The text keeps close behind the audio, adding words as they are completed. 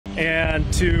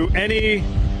And to any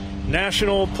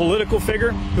national political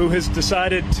figure who has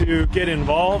decided to get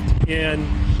involved in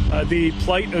the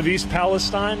plight of East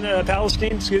Palestine,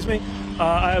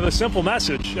 I have a simple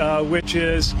message, which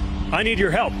is I need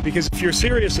your help, because if you're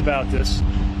serious about this,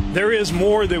 there is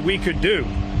more that we could do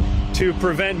to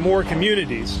prevent more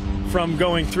communities from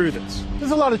going through this.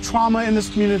 There's a lot of trauma in this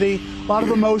community, a lot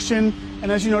of emotion,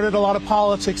 and as you noted, a lot of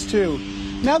politics too.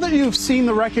 Now that you've seen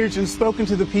the wreckage and spoken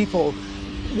to the people,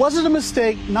 was it a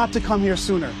mistake not to come here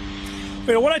sooner?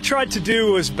 You know, what I tried to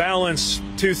do was balance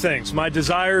two things: my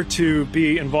desire to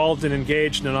be involved and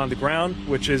engaged and on the ground,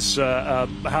 which is how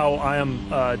I am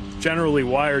generally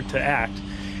wired to act,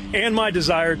 and my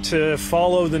desire to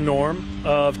follow the norm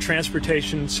of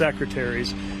transportation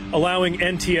secretaries, allowing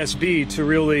NTSB to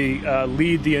really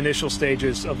lead the initial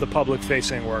stages of the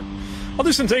public-facing work. I'll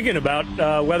do some thinking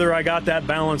about whether I got that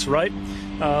balance right.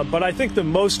 But I think the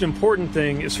most important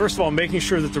thing is, first of all, making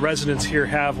sure that the residents here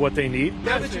have what they need.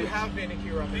 Now that you have been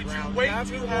here on the ground, have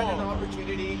you had an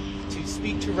opportunity to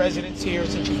speak to residents here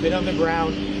since you've been on the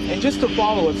ground? And just to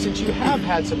follow up, since you have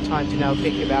had some time to now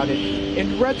think about it,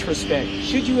 in retrospect,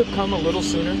 should you have come a little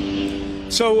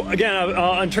sooner? So again,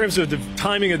 in terms of the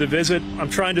timing of the visit, I'm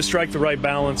trying to strike the right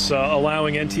balance,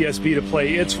 allowing NTSB to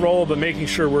play its role, but making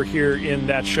sure we're here in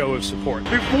that show of support.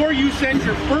 Before you sent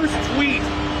your first tweet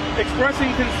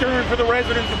expressing concern for the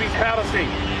residents of East Palestine,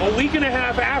 a week and a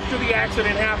half after the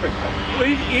accident happened,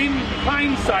 in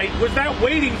hindsight, was that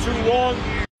waiting too long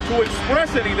to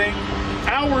express anything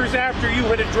hours after you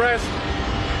had addressed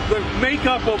the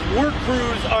makeup of work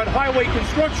crews on highway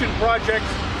construction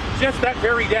projects just that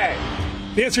very day?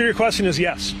 The answer to your question is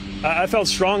yes. I felt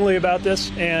strongly about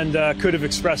this and could have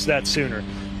expressed that sooner.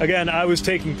 Again, I was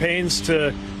taking pains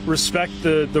to respect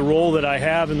the role that I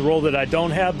have and the role that I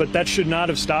don't have, but that should not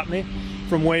have stopped me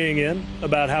from weighing in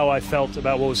about how I felt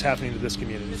about what was happening to this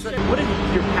community. What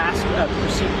have your past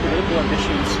perceived political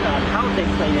ambitions, how have they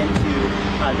played into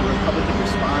the Republican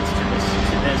response to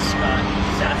this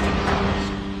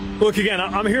disaster? Look, again,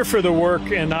 I'm here for the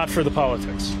work and not for the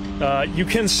politics. You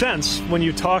can sense when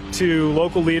you talk to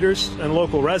local leaders and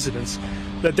local residents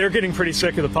that they're getting pretty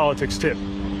sick of the politics too.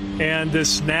 And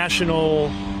this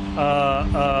national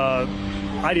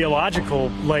ideological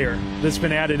layer that's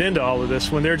been added into all of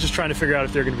this when they're just trying to figure out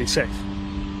if they're going to be safe.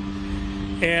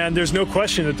 And there's no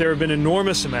question that there have been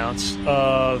enormous amounts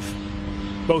of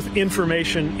both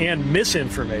information and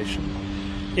misinformation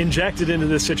injected into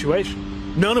this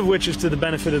situation, none of which is to the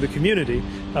benefit of the community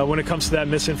when it comes to that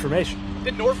misinformation.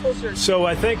 So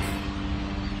I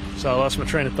lost my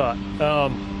train of thought.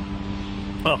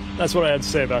 Well, that's what I had to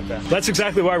say about that. That's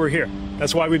exactly why we're here.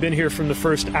 That's why we've been here from the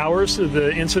first hours of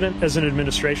the incident as an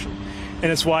administration.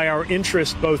 And it's why our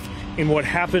interest both in what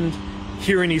happened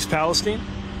here in East Palestine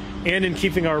and in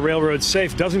keeping our railroads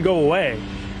safe doesn't go away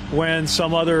when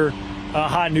some other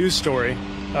hot news story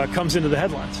comes into the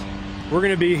headlines. We're going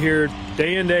to be here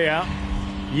day in, day out,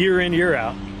 year in, year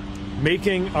out,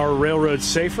 making our railroads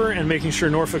safer and making sure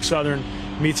Norfolk Southern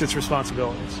meets its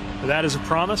responsibilities. That is a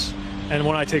promise, and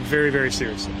one I take very, very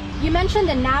seriously. You mentioned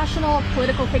a national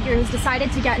political figure who's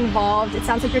decided to get involved. It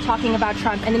sounds like you're talking about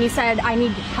Trump, and then you said, I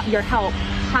need your help.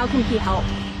 How can he help?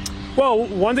 Well,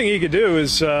 one thing he could do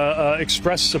is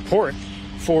express support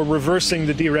for reversing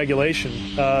the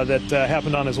deregulation that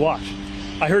happened on his watch.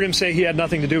 I heard him say he had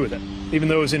nothing to do with it, even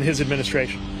though it was in his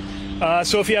administration.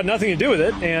 So if he had nothing to do with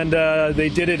it, and they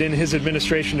did it in his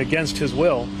administration against his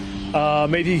will,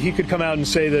 maybe he could come out and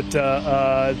say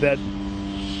that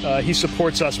he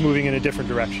supports us moving in a different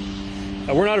direction.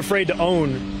 We're not afraid to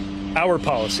own our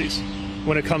policies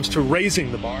when it comes to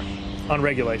raising the bar on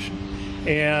regulation.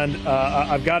 And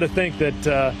I've got to think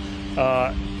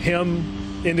that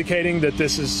him indicating that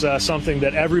this is something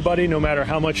that everybody, no matter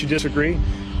how much you disagree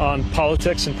on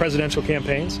politics and presidential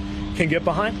campaigns, can get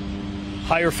behind.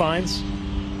 Higher fines,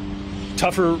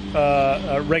 tougher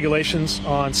regulations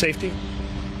on safety,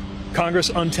 Congress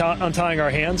untying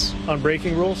our hands on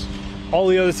braking rules, all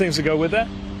the other things that go with that,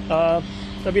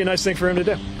 that'd be a nice thing for him to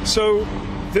do. So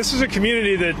this is a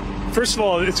community that, first of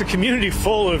all, it's a community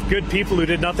full of good people who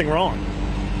did nothing wrong.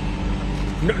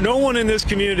 No one in this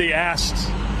community asked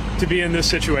to be in this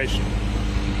situation.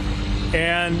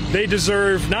 And they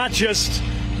deserve not just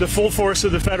the full force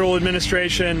of the federal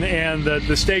administration and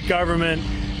the state government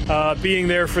being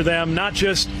there for them, not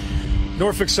just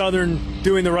Norfolk Southern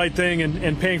doing the right thing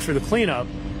and paying for the cleanup.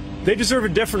 They deserve a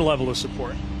different level of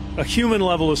support, a human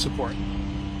level of support.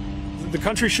 The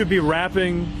country should be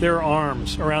wrapping their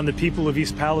arms around the people of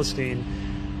East Palestine,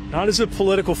 not as a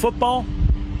political football,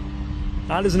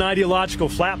 not as an ideological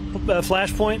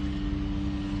flashpoint,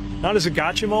 not as a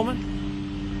gotcha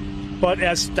moment, but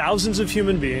as thousands of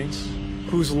human beings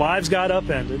whose lives got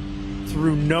upended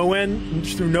through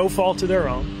no fault of their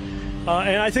own.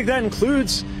 And I think that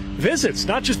includes visits,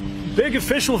 not just big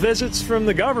official visits from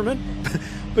the government,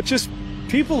 but just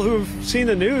people who've seen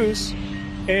the news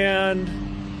and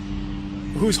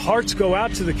whose hearts go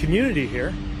out to the community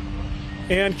here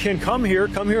and can come here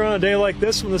on a day like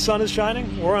this when the sun is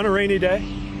shining or on a rainy day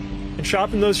and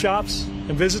shop in those shops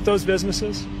and visit those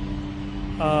businesses.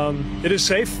 It is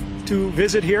safe to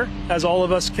visit here, as all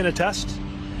of us can attest,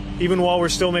 even while we're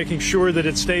still making sure that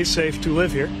it stays safe to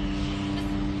live here.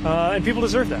 And people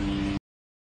deserve that.